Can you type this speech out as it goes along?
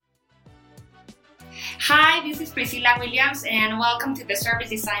Hi, this is Priscilla Williams, and welcome to the Service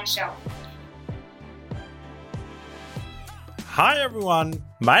Design Show. Hi everyone,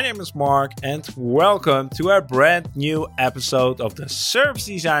 my name is Mark and welcome to a brand new episode of the Service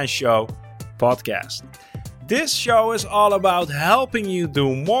Design Show podcast. This show is all about helping you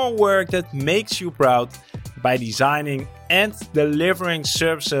do more work that makes you proud by designing and delivering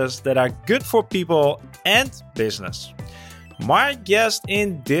services that are good for people and business. My guest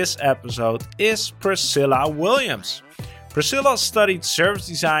in this episode is Priscilla Williams. Priscilla studied service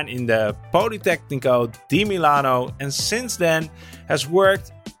design in the Politecnico di Milano and since then has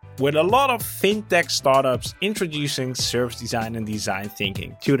worked with a lot of fintech startups introducing service design and design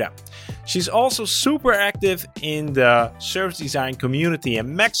thinking to them. She's also super active in the service design community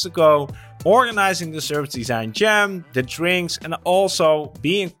in Mexico, organizing the Service Design Jam, the drinks, and also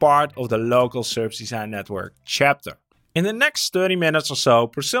being part of the local Service Design Network chapter. In the next 30 minutes or so,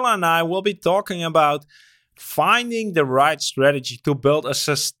 Priscilla and I will be talking about finding the right strategy to build a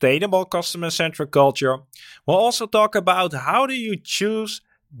sustainable customer-centric culture. We'll also talk about how do you choose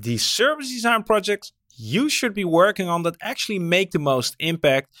the service design projects you should be working on that actually make the most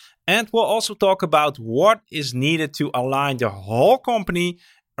impact. And we'll also talk about what is needed to align the whole company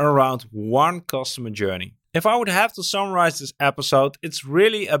around one customer journey. If I would have to summarize this episode, it's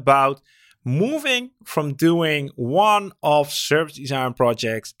really about moving from doing one-off service design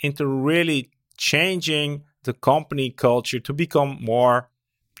projects into really changing the company culture to become more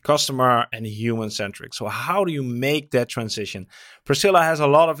customer and human-centric. So how do you make that transition? Priscilla has a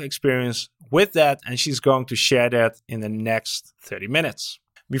lot of experience with that, and she's going to share that in the next 30 minutes.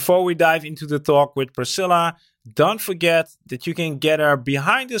 Before we dive into the talk with Priscilla, don't forget that you can get our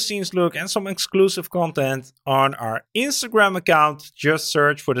behind-the-scenes look and some exclusive content on our Instagram account. Just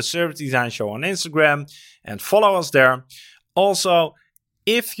search for the Service Design Show on Instagram and follow us there. Also,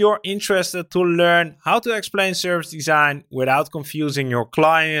 if you're interested to learn how to explain service design without confusing your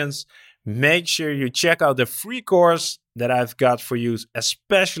clients, make sure you check out the free course that I've got for you,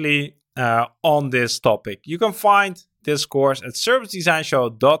 especially on this topic. You can find this course at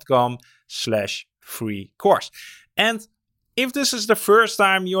servicedesignshow.com/free course. And if this is the first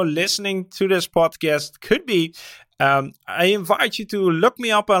time you're listening to this podcast, could be, I invite you to look me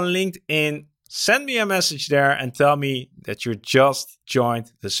up on LinkedIn. Send me a message there and tell me that you just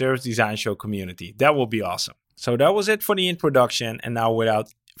joined the Service Design Show community. That will be awesome. So that was it for the introduction. And now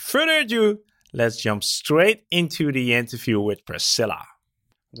without further ado, let's jump straight into the interview with Priscilla.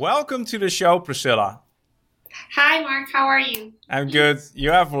 Welcome to the show, Priscilla. Hi, Mark. How are you? I'm good.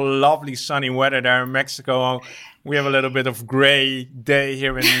 You have lovely sunny weather there in Mexico. We have a little bit of gray day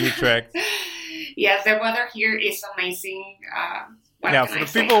here in Utrecht. Yes, the weather here is amazing. For the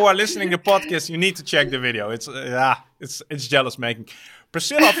people who are listening to the podcast, you need to check the video. It's jealous making.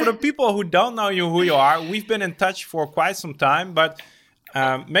 Priscilla, for the people who don't know you, who you are, we've been in touch for quite some time, but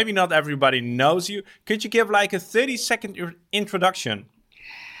maybe not everybody knows you. Could you give like a 30-second introduction?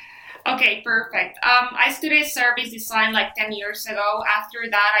 Okay, perfect. I studied service design like 10 years ago. After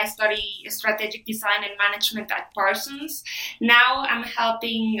that, I studied strategic design and management at Parsons. Now I'm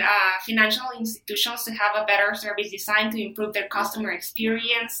helping financial institutions to have a better service design to improve their customer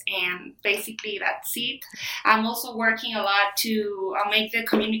experience, and basically that's it. I'm also working a lot to make the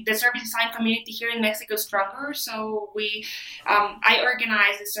service design community here in Mexico stronger. So I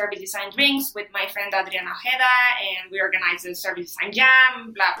organize the service design drinks with my friend Adriana Ojeda, and we organize the service design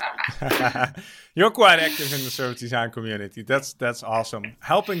jam, blah, blah, blah. You're quite active in the service design community. That's awesome.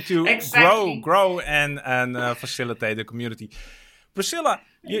 Helping to grow and facilitate the community. Priscilla,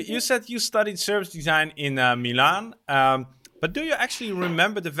 you said you studied service design in Milan, but do you actually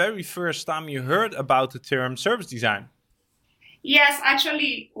remember the very first time you heard about the term service design? Yes,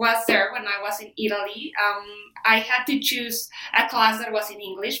 actually was there when I was in Italy. I had to choose a class that was in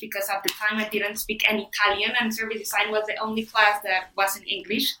English because at the time I didn't speak any Italian, and service design was the only class that was in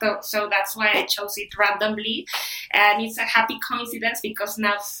English. So that's why I chose it randomly. And it's a happy coincidence because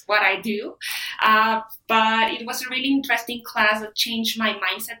now it's what I do. But it was a really interesting class that changed my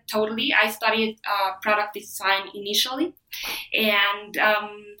mindset totally. I studied product design initially, and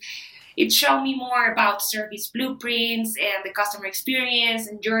it showed me more about service blueprints and the customer experience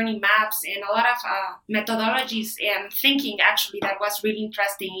and journey maps and a lot of methodologies and thinking actually that was really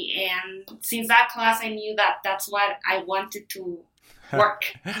interesting. And since that class, I knew that that's what I wanted to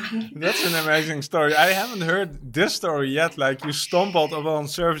work. That's an amazing story. I haven't heard this story yet. Like you stumbled upon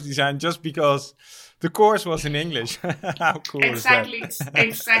service design just because the course was in English. How cool is that?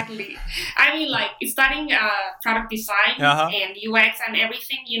 Exactly. I mean, like studying product design and UX and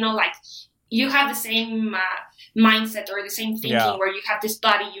everything, you know, like you have the same mindset or the same thinking Yeah. where you have to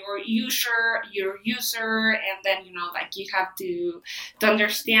study your user, and then like you have to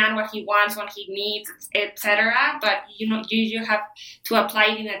understand what he wants, what he needs, etc. But you have to apply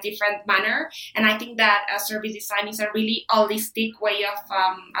it in a different manner, and I think that service design is a really holistic way of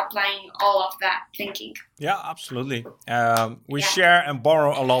applying all of that thinking. Yeah, absolutely. We share and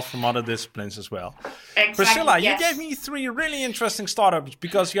borrow a lot from other disciplines as well. Exactly, Priscilla, yes. you gave me 3 really interesting startups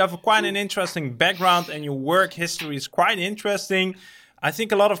because you have quite an interesting background and your work history is quite interesting. I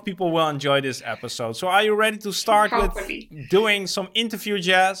think a lot of people will enjoy this episode. So are you ready to start Hopefully. with doing some interview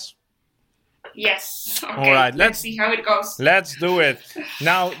jazz? Yes. Okay. All right, let's see how it goes. Let's do it.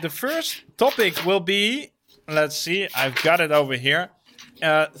 Now, the first topic will be, let's see, I've got it over here.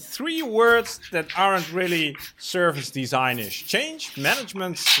 3 words that aren't really service designish. Change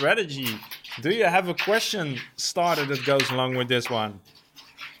management strategy. Do you have a question started that goes along with this one?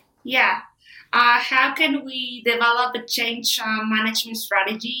 Yeah. How can we develop a change management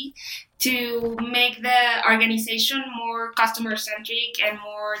strategy to make the organization more customer-centric and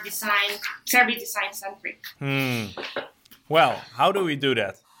more service design-centric? Well, how do we do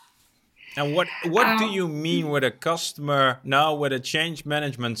that? And what do you mean with with a change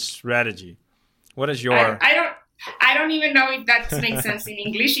management strategy? What is your... I don't even know if that makes sense in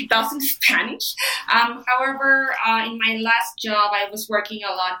English. It does in Spanish. However, in my last job, I was working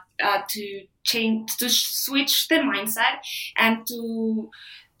a lot to switch the mindset and to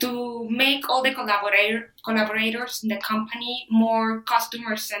make all the collaborators in the company more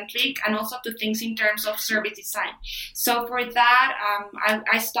customer-centric, and also to think in terms of service design. So for that,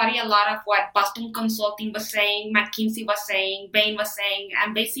 I study a lot of what Boston Consulting was saying, McKinsey was saying, Bain was saying,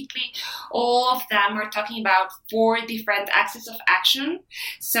 and basically all of them are talking about 4 different axes of action.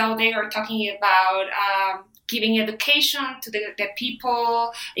 So they are talking about giving education to the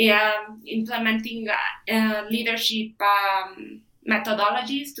people, implementing leadership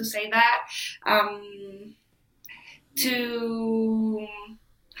methodologies, to say that, to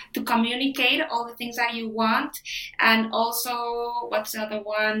communicate all the things that you want, and also what's the other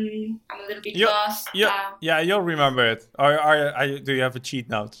one? I'm a little bit lost. Yeah, you'll remember it. Do you have a cheat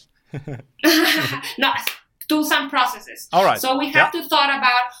notes? No. Tools and processes. All right. So we have to thought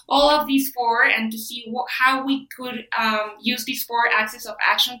about all of these 4 and to see how we could use these 4 axes of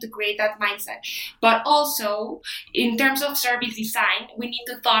action to create that mindset. But also, in terms of service design, we need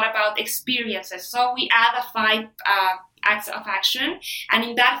to thought about experiences. So we add a 5 acts of action, and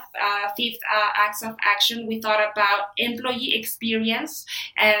in that 5th act of action, we thought about employee experience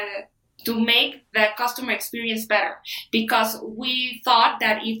and to make the customer experience better, because we thought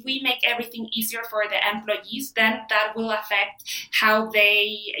that if we make everything easier for the employees, then that will affect how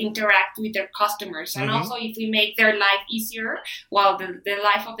they interact with their customers. And also, if we make their life easier, well, the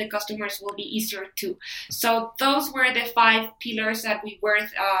life of the customers will be easier too. So those were the 5 pillars that we were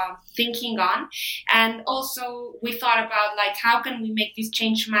thinking on. And also we thought about how can we make this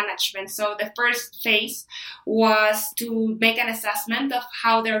change management. So the first phase was to make an assessment of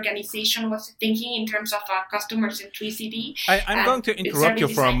how the organization was thinking in terms of customer centricity. I'm going to interrupt you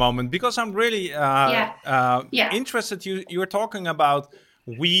for a moment because I'm really interested. You were talking about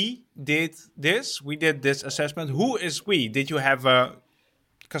we did this assessment. Who is we? Did you have a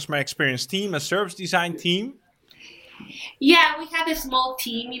customer experience team, a service design team? Yeah, we had a small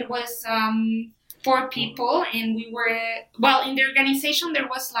team. It was 4 people, and we were, in the organization there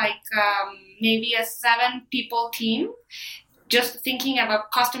was maybe a 7-people team, just thinking about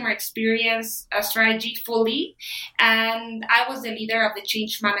customer experience strategy fully. And I was the leader of the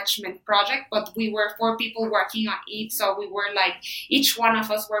change management project, but we were 4 people working on it. So we were each one of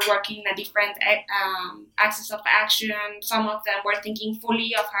us were working in a different axis of action. Some of them were thinking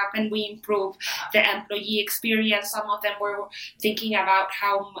fully of how can we improve the employee experience. Some of them were thinking about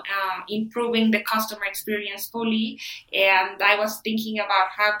how improving the customer experience fully. And I was thinking about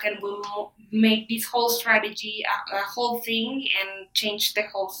how can we make this whole strategy a whole thing and change the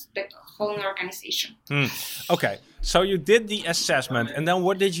whole organization. Okay, so you did the assessment, and then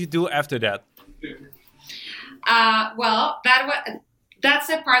what did you do after that? That's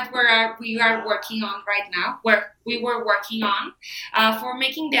the part where we are working on right now, where we were working on. For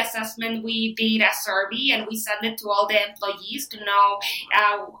making the assessment, we did a survey and we sent it to all the employees to know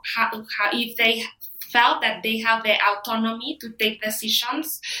how if they felt that they have the autonomy to take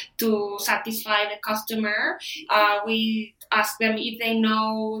decisions to satisfy the customer. We asked them if they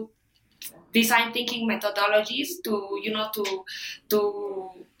know design thinking methodologies to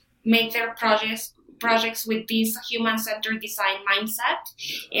make their projects with this human-centered design mindset.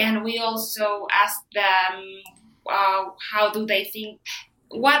 And we also asked them how do they think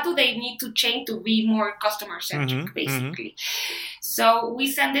what do they need to change to be more customer centric, basically. So we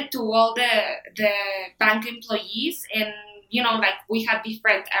send it to all the bank employees, and like we have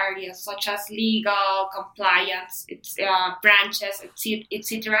different areas such as legal, compliance, branches,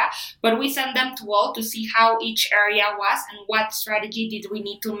 etc. But we send them to all to see how each area was and what strategy did we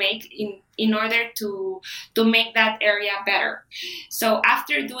need to make in order to make that area better. So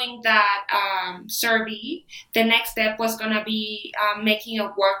after doing that survey, the next step was going to be making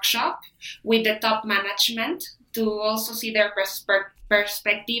a workshop with the top management to also see their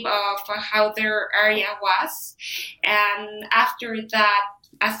perspective of how their area was. And after that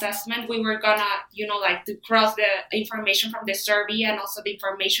assessment, we were gonna, to cross the information from the survey and also the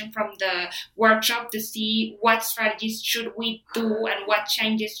information from the workshop to see what strategies should we do and what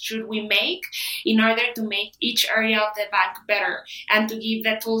changes should we make in order to make each area of the bank better and to give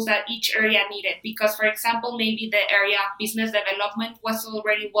the tools that each area needed. Because, for example, maybe the area of business development was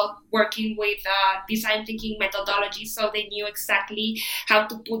already working with design thinking methodology, so they knew exactly how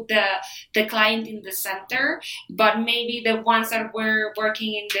to put the client in the center. But maybe the ones that were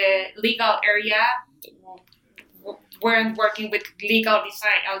working in the legal area weren't working with legal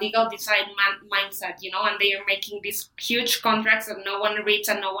design mindset, and they are making these huge contracts that no one reads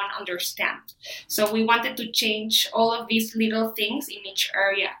and no one understands. So we wanted to change all of these little things in each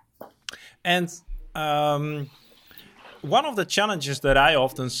area. And one of the challenges that I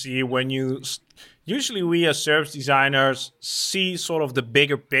often see when usually we as service designers see sort of the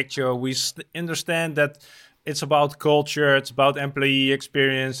bigger picture. We understand that it's about culture, it's about employee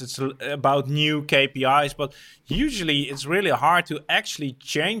experience, it's about new KPIs, but usually it's really hard to actually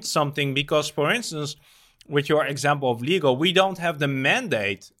change something because, for instance, with your example of legal, we don't have the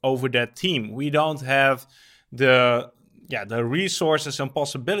mandate over that team. We don't have the resources and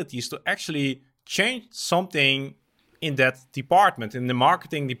possibilities to actually change something in that department, in the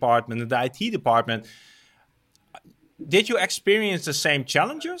marketing department, in the IT department. Did you experience the same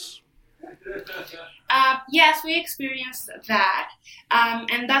challenges? Yes, we experienced that.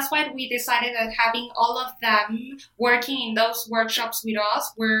 And that's why we decided that having all of them working in those workshops with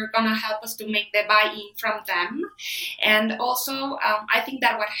us were going to help us to make the buy-in from them. And also, I think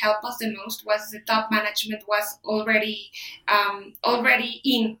that what helped us the most was the top management was already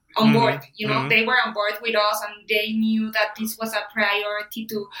on board. They were on board with us and they knew that this was a priority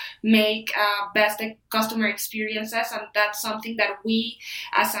to make best customer experiences, and that's something that we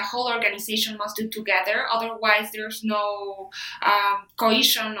as a whole organization must do together. Otherwise, there's no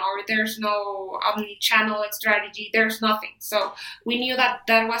cohesion or there's no omni-channel strategy. There's nothing. So we knew that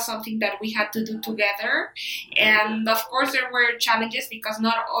that was something that we had to do together. And of course, there were challenges because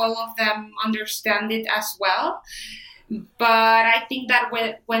not all of them understand it as well. But I think that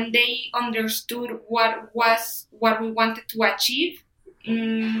when they understood what we wanted to achieve,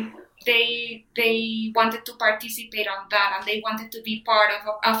 they wanted to participate on that, and they wanted to be part of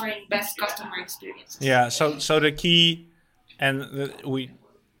offering best customer experiences. Yeah. So the key, and we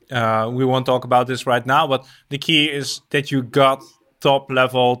won't talk about this right now, but the key is that you got top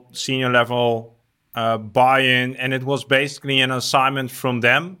level, senior level buy-in, and it was basically an assignment from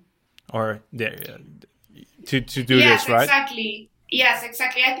them, or to do this, right? Yes,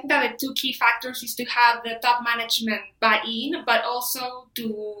 exactly. I think that the two key factors is to have the top management buy-in, but also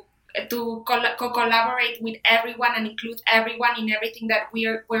to collaborate with everyone and include everyone in everything that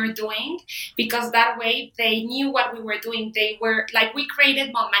we're doing, because that way they knew what we were doing. They were we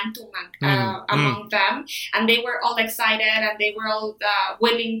created momentum among them, and they were all excited and they were all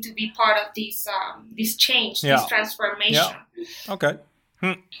willing to be part of this change, this transformation. Yeah. Okay.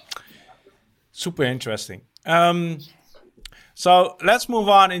 Super interesting. So let's move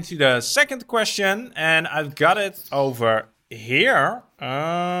on into the second question, and I've got it over here.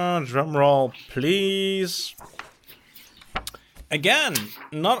 Drum roll, please. Again,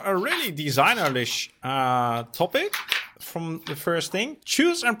 not a really designer-ish topic from the first thing.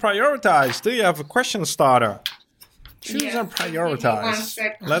 Choose and prioritize. Do you have a question starter? Choose and prioritize.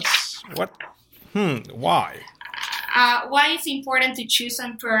 Why? Why it's important to choose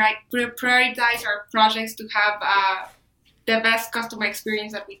and prioritize our projects to have the best customer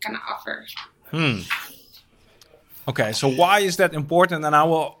experience that we can offer. Okay, so why is that important? And I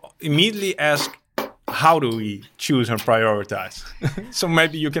will immediately ask, how do we choose and prioritize? So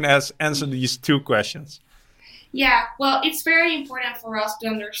maybe you can answer these two questions. Yeah, well, it's very important for us to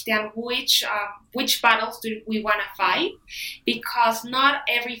understand which battles do we want to fight, because not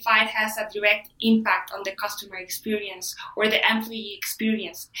every fight has a direct impact on the customer experience or the employee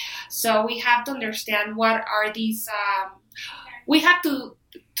experience. So we have to understand what are these. We have to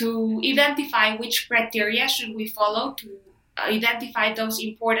identify which criteria should we follow identify those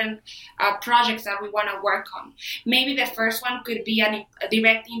important projects that we want to work on. Maybe the first one could be a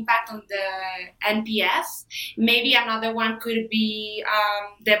direct impact on the NPS. Maybe another one could be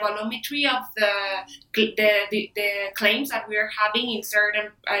the volumetry of the claims that we're having in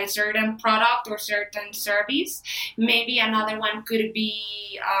certain product or certain service. Maybe another one could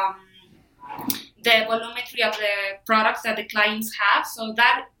be the volumetry of the products that the clients have. So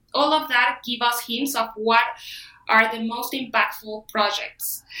that all of that give us hints of what are the most impactful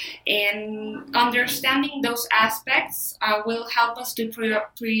projects, and understanding those aspects will help us to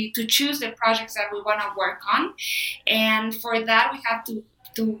choose the projects that we want to work on. And for that, we have to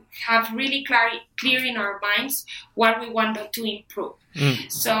have really clear in our minds what we want to improve.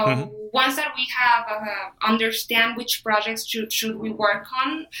 So once that we have understand which projects should we work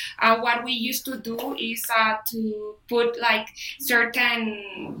on, what we used to do is to put like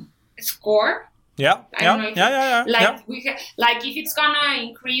certain score. Yeah. Like if it's gonna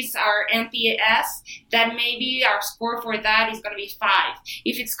increase our NPS, then maybe our score for that is gonna be 5.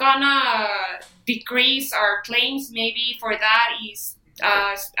 If it's gonna decrease our claims, maybe for that is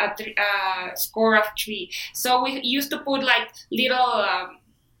a score of 3. So we used to put like little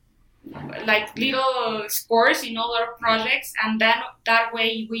scores in all our projects, and then that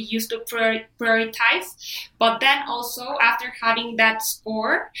way we used to prioritize. But then also after having that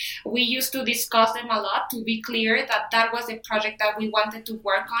score, we used to discuss them a lot to be clear that was a project that we wanted to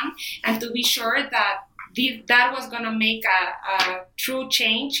work on, and to be sure that that was going to make a true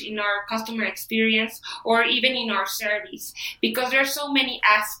change in our customer experience or even in our service, because there are so many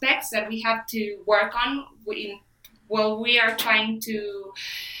aspects that we have to work on while we are trying to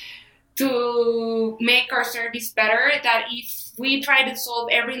make our service better, that if we try to solve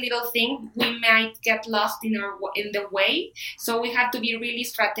every little thing, we might get lost in the way. So we have to be really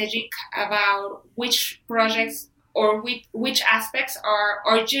strategic about which projects or which aspects are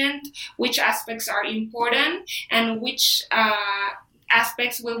urgent, which aspects are important, and which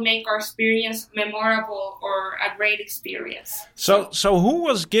aspects will make our experience memorable or a great experience. So who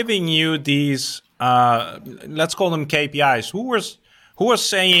was giving you these, let's call them KPIs? Who was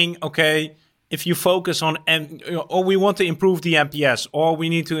saying, okay, if you focus on, or we want to improve the NPS, or we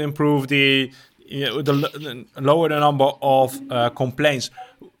need to improve lower the number of complaints?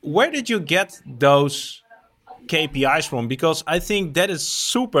 Where did you get those KPIs from? Because I think that is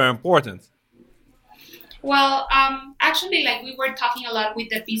super important. Well, actually, like we were talking a lot with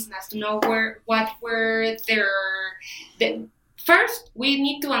the business to know what were first, we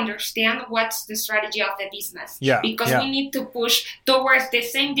need to understand what's the strategy of the business. Because we need to push towards the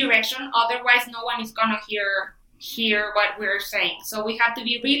same direction. Otherwise, no one is gonna hear what we're saying. So we have to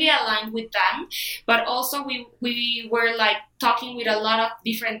be really aligned with them. But also, we were like talking with a lot of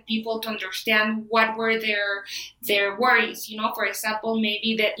different people to understand what were their worries. You know, for example,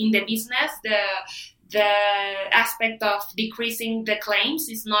 maybe in the business, the aspect of decreasing the claims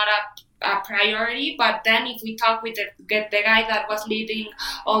is not a priority, but then if we talk with the guy that was leading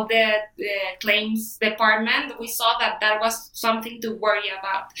all the claims department, we saw that was something to worry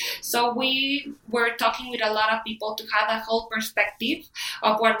about. So we were talking with a lot of people to have a whole perspective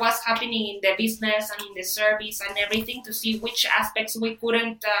of what was happening in the business and in the service and everything, to see which aspects we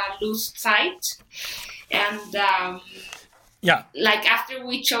couldn't lose sight. And like after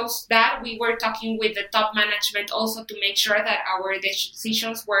we chose that, we were talking with the top management also to make sure that our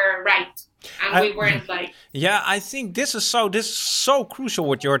decisions were right, and we weren't like. Yeah, I think this is so crucial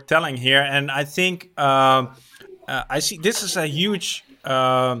what you're telling here, and I think I see this is a huge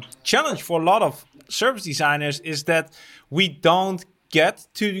challenge for a lot of service designers, is that we don't get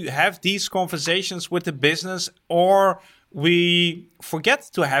to have these conversations with the business, or we forget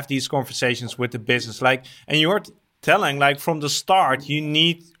to have these conversations with the business. Like, and you're telling, like, from the start,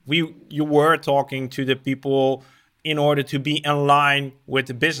 you were talking to the people in order to be in line with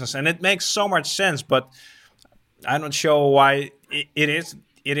the business, and it makes so much sense. But I'm not sure why it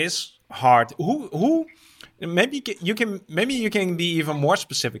is hard. Who maybe you can be even more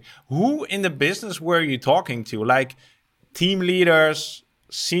specific. Who in the business were you talking to? Like team leaders,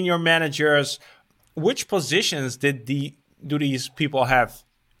 senior managers? Which positions do these people have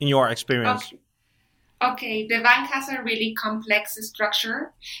in your experience? Okay, the bank has a really complex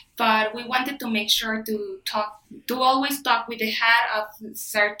structure, but we wanted to make sure to always talk with the head of a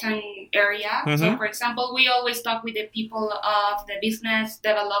certain area. So, for example, we always talk with the people of the business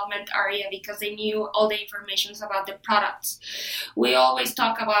development area because they knew all the information about the products. We always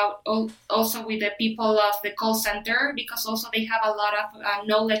talk about also with the people of the call center because also they have a lot of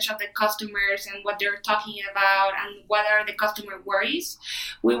knowledge of the customers and what they're talking about and what are the customer worries.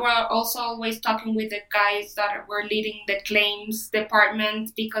 We were also always talking with the guys that were leading the claims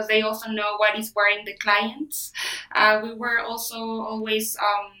department because they also know what is worrying the clients. We were also always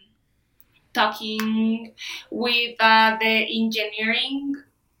talking with the engineering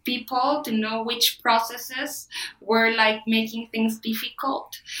people to know which processes were like making things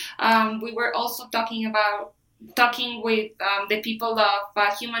difficult. We were also talking with the people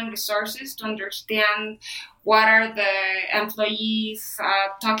of human resources to understand what are the employees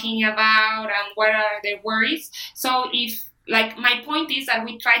talking about and what are their worries. So my point is that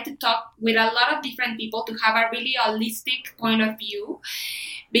we try to talk with a lot of different people to have a really holistic point of view,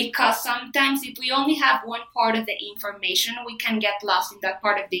 because sometimes if we only have one part of the information, we can get lost in that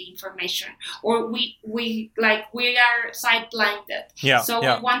part of the information, or we are side blinded. So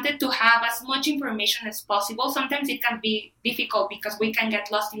we wanted to have as much information as possible. Sometimes it can be difficult because we can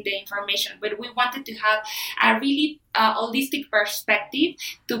get lost in the information, but we wanted to have a really holistic perspective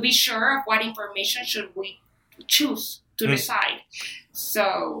to be sure of what information should we choose to decide.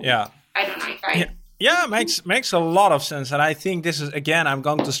 So I don't know if I... Yeah, makes a lot of sense. And I think this is, again, I'm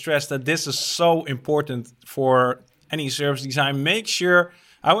going to stress that this is so important for any service design. Make sure,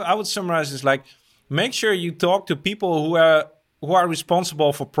 I would summarize this like, make sure you talk to people who are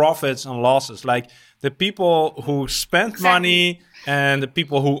responsible for profits and losses, like the people who spend money and the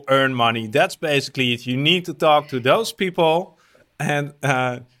people who earn money. That's basically it. You need to talk to those people, and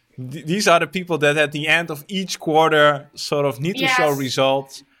these are the people that at the end of each quarter sort of need to show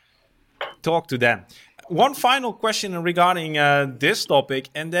results. Talk to them. One final question regarding this topic,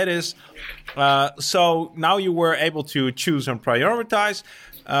 and that is, so now you were able to choose and prioritize.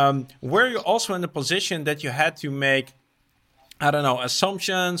 Were you also in the position that you had to make, I don't know,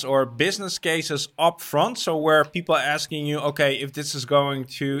 assumptions or business cases up front? So where people are asking you, okay, if this is going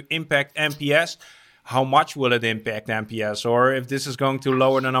to impact NPS, how much will it impact NPS? Or if this is going to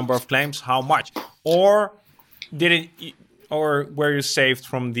lower the number of claims, how much? Or were you saved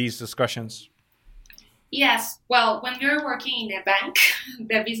from these discussions? Yes. Well, when you're working in a bank,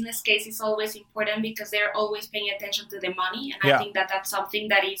 the business case is always important because they're always paying attention to the money. And I think that that's something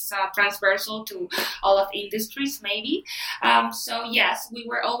that is transversal to all of industries, maybe. So, yes, we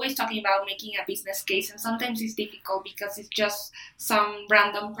were always talking about making a business case. And sometimes it's difficult because it's just some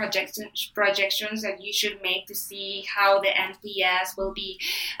random projections that you should make to see how the NPS will be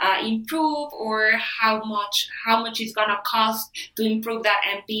improved, or how much it's going to cost to improve that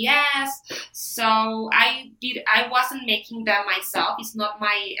NPS. So I wasn't making that myself. It's not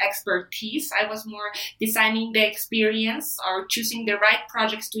my expertise. I was more designing the experience or choosing the right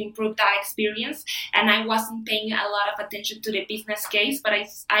projects to improve that experience. And I wasn't paying a lot of attention to the business case, but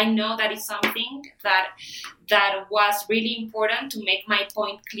I know that is something that was really important to make my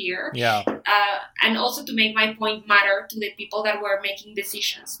point clear. And also to make my point matter to the people that were making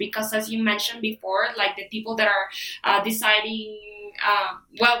decisions. Because as you mentioned before, like the people that are deciding,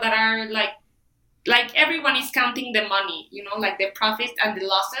 that are like everyone is counting the money, like the profits and the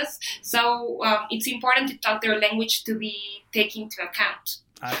losses. So it's important to talk their language to be taken into account.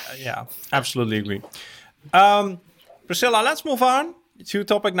 Absolutely agree. Priscilla, let's move on to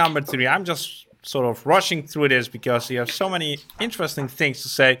topic number 3. I'm just sort of rushing through this because you have so many interesting things to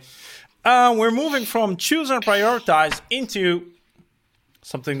say. We're moving from choose and prioritize into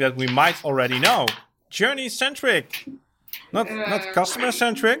something that we might already know. Journey-centric. Not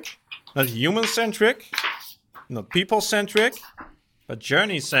customer-centric. Not human-centric, not people-centric, but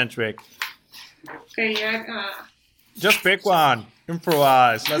journey-centric. Okay, just pick one.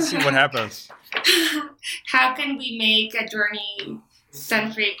 Improvise. Let's see what happens. How can we make a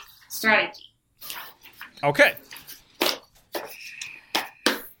journey-centric strategy? Okay.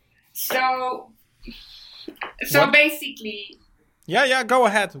 So basically... Yeah, go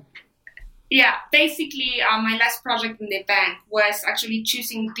ahead. Yeah, basically, my last project in the bank was actually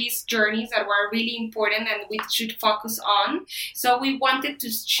choosing these journeys that were really important and we should focus on. So we wanted to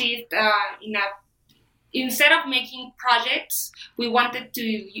shift instead of making projects, we wanted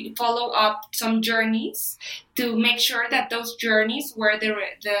to follow up some journeys to make sure that those journeys were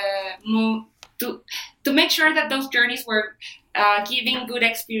giving good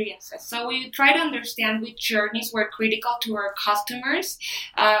experiences. So we try to understand which journeys were critical to our customers.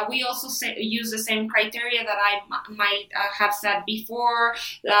 We also use the same criteria that I might have said before.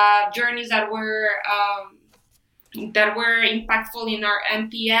 Journeys that were impactful in our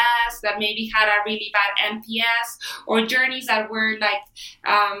NPS, that maybe had a really bad NPS, or journeys that were like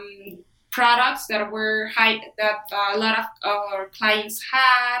products that were high, that a lot of our clients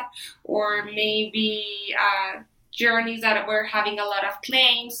had, or maybe journeys that were having a lot of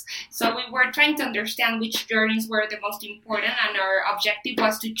claims. So we were trying to understand which journeys were the most important, and our objective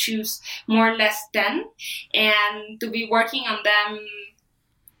was to choose more or less 10 and to be working on them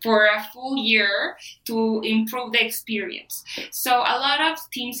for a full year to improve the experience. So a lot of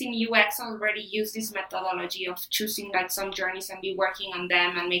teams in UX already use this methodology of choosing like some journeys and be working on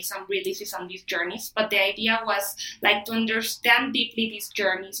them and make some releases on these journeys. But the idea was like to understand deeply these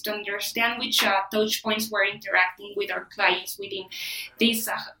journeys, to understand which touch points were interacting with our clients within these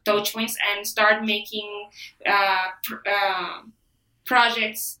touch points, and start making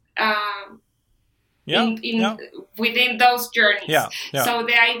projects within those journeys. So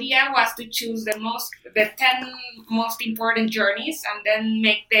the idea was to choose the 10 most important journeys, and then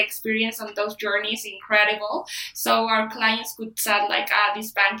make the experience on those journeys incredible, so our clients could say like,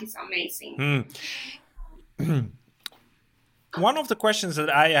 this bank is amazing. One of the questions that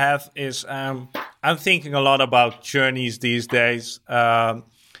I have is, I'm thinking a lot about journeys these days,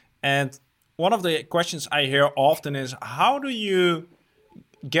 and one of the questions I hear often is, how do you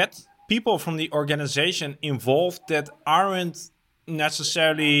get people from the organization involved that aren't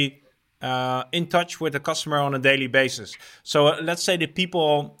necessarily in touch with the customer on a daily basis? So let's say the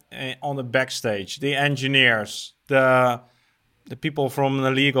people on the backstage, the engineers, the people from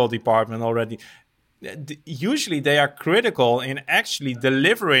the legal department already. Usually they are critical in actually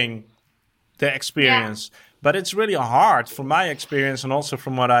delivering the experience. But it's really hard, from my experience and also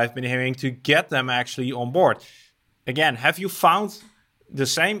from what I've been hearing, to get them actually on board. Again, have you found the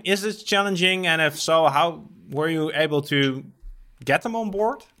same? Is it challenging? And if so, how were you able to get them on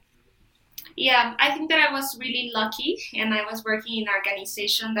board? Yeah, I think that I was really lucky, and I was working in an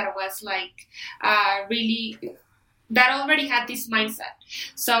organization that was like really, that already had this mindset.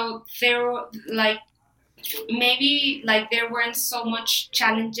 So there were like, maybe like there weren't so much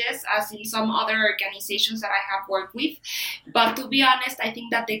challenges as in some other organizations that I have worked with, but to be honest, I think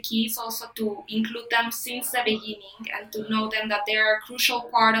that the key is also to include them since the beginning and to know them that they're a crucial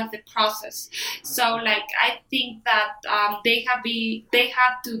part of the process. So like, I think that they have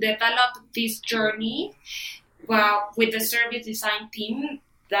to develop this journey with the service design team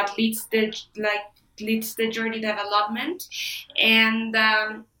that leads the journey development. And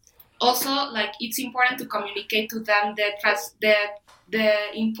also, like, it's important to communicate to them the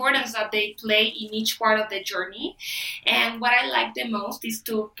importance that they play in each part of the journey. And what I like the most is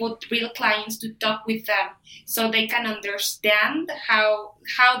to put real clients to talk with them, so they can understand how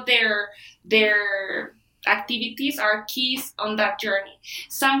their activities are keys on that journey.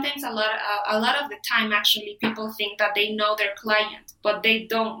 Sometimes a lot of the time, actually, people think that they know their client, but they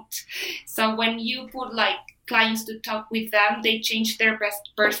don't. So when you put like clients to talk with them, they change their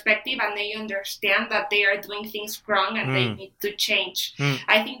perspective, and they understand that they are doing things wrong and they need to change.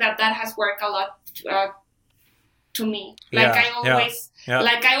 I think that has worked a lot to me. Like I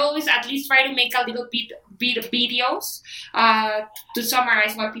always at least try to make a little bit videos to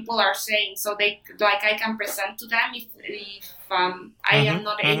summarize what people are saying, so I can present to them if I am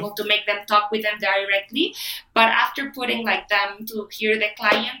not able to make them talk with them directly. But after putting like them to hear the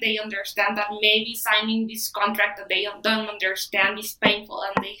client, they understand that maybe signing this contract that they don't understand is painful,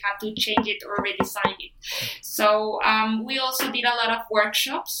 and they have to change it or redesign it. So we also did a lot of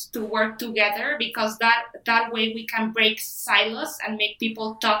workshops to work together, because that way we can break silos and make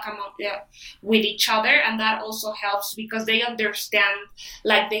people talk with each other, and that also helps because they understand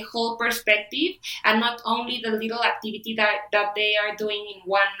like the whole perspective and not only the little activity that they are doing in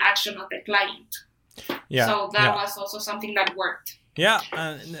one action of the client. So that was also something that worked.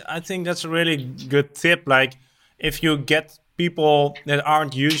 I think that's a really good tip. Like, if you get people that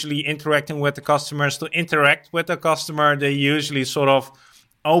aren't usually interacting with the customers to interact with the customer, they usually sort of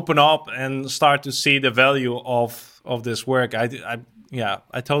open up and start to see the value of this work. I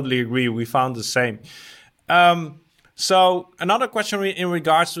totally agree. We found the same. So another question in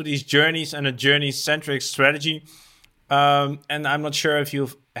regards to these journeys and a journey-centric strategy, and I'm not sure if you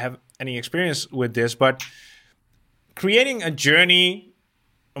have any experience with this, but creating a journey,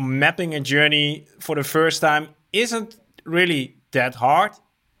 mapping a journey for the first time isn't really that hard.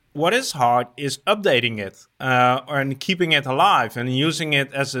 what is hard is updating it and keeping it alive and using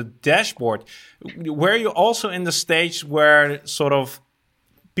it as a dashboard. Were you also in the stage where sort of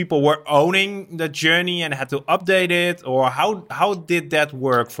people were owning the journey and had to update it, or how did that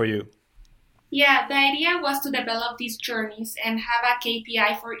work for you? Yeah, the idea was to develop these journeys and have a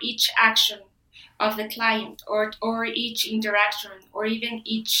KPI for each action of the client or each interaction or even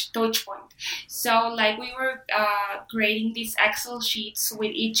each touch point. So like we were creating these Excel sheets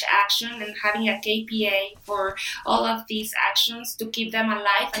with each action and having a KPI for all of these actions to keep them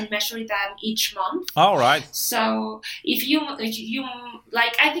alive and measure them each month. All right. So if you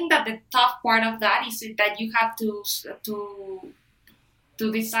like, I think that the tough part of that is that you have to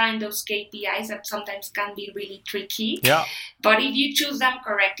design those KPIs that sometimes can be really tricky. Yeah. But if you choose them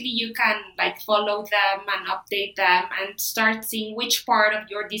correctly, you can like follow them and update them and start seeing which part of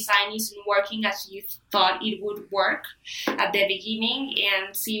your design isn't working as you thought it would work at the beginning,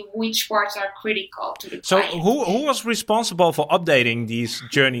 and see which parts are critical to the client. So who was responsible for updating these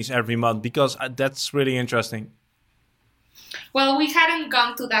journeys every month? Because that's really interesting. Well, we hadn't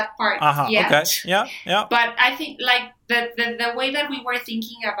gone to that part yet. Okay. Yeah. But I think like the way that we were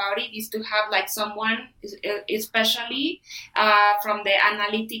thinking about it is to have like someone, especially from the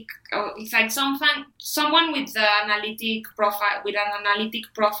analytic. It's like someone with the analytic profile,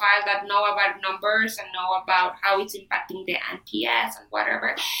 that know about numbers and know about how it's impacting the NPS and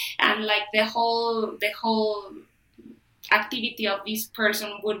whatever, and like the whole activity of this person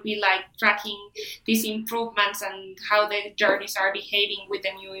would be like tracking these improvements and how the journeys are behaving with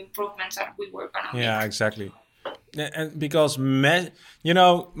the new improvements that we were gonna make. Yeah, exactly. And because my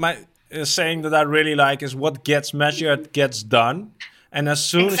saying that I really like is what gets measured gets done. And as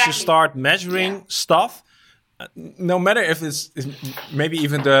soon as you start measuring stuff, no matter if it's maybe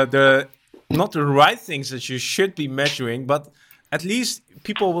even the not the right things that you should be measuring, but at least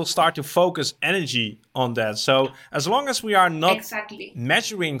people will start to focus energy on that. So as long as we are not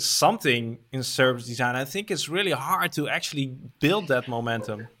measuring something in service design, I think it's really hard to actually build that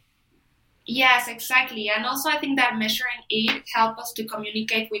momentum. Yes, exactly. And also I think that measuring it helps us to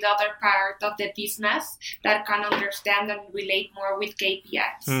communicate with other part of the business that can understand and relate more with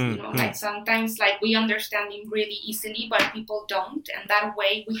KPIs. Like sometimes like we understand it really easily, but people don't. And that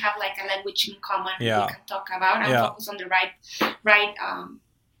way we have like a language in common we can talk about and focus on the right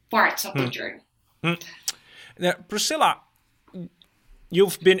parts of the journey. Now, Priscilla,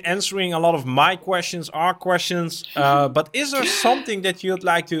 you've been answering a lot of my questions, our questions, but is there something that you'd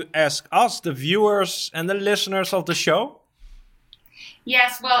like to ask us, the viewers and the listeners of the show?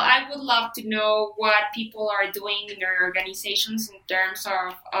 Yes, well, I would love to know what people are doing in their organizations in terms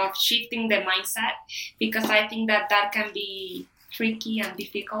of shifting the mindset, because I think that can be tricky and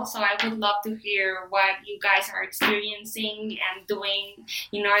difficult. So I would love to hear what you guys are experiencing and doing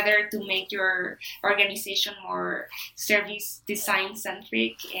in order to make your organization more service design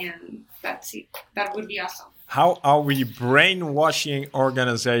centric. And that's it. That would be awesome. How are we brainwashing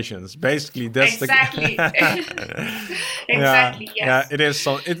organizations? Basically, that's exactly. Exactly. Yes. Yeah, it is.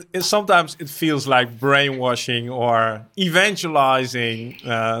 So it sometimes it feels like brainwashing or evangelizing.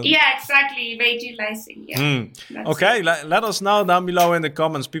 Yeah, exactly. Evangelizing. Yeah. Okay, let us know down below in the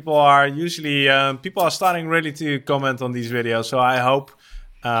comments. People are starting really to comment on these videos. So I hope,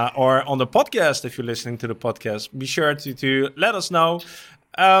 or on the podcast, if you're listening to the podcast, be sure to let us know.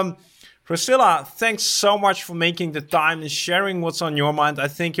 Priscilla, thanks so much for making the time and sharing what's on your mind. I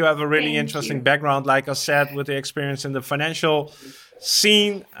think you have a really interesting background, like I said, with the experience in the financial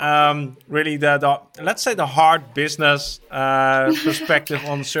scene. Really, let's say the hard business perspective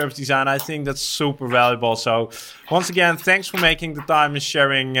on service design. I think that's super valuable. So once again, thanks for making the time and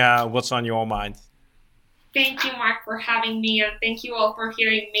sharing what's on your mind. Thank you, Mark, for having me, and thank you all for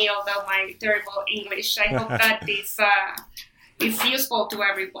hearing me, although my terrible English. I hope that it's useful to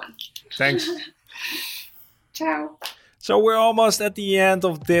everyone. Thanks. Ciao. So we're almost at the end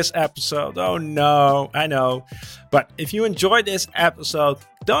of this episode. Oh no, I know. But if you enjoyed this episode,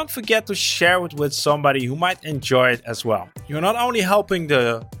 don't forget to share it with somebody who might enjoy it as well. You're not only helping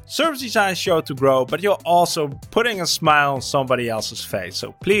the Service Design Show to grow, but you're also putting a smile on somebody else's face.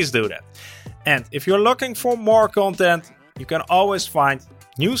 So please do that. And if you're looking for more content, you can always find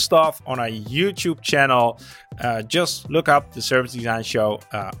new stuff on our YouTube channel. Just look up the Service Design Show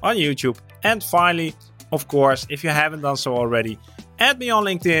on YouTube. And finally, of course, if you haven't done so already, add me on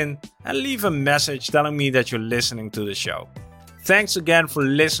LinkedIn and leave a message telling me that you're listening to the show. Thanks again for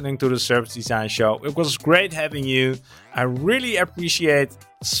listening to the Service Design Show. It was great having you. I really appreciate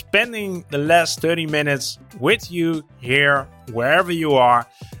spending the last 30 minutes with you here, wherever you are.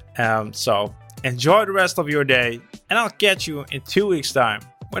 So enjoy the rest of your day, and I'll catch you in 2 weeks' time.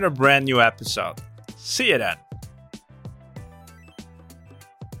 with a brand new episode. See you then.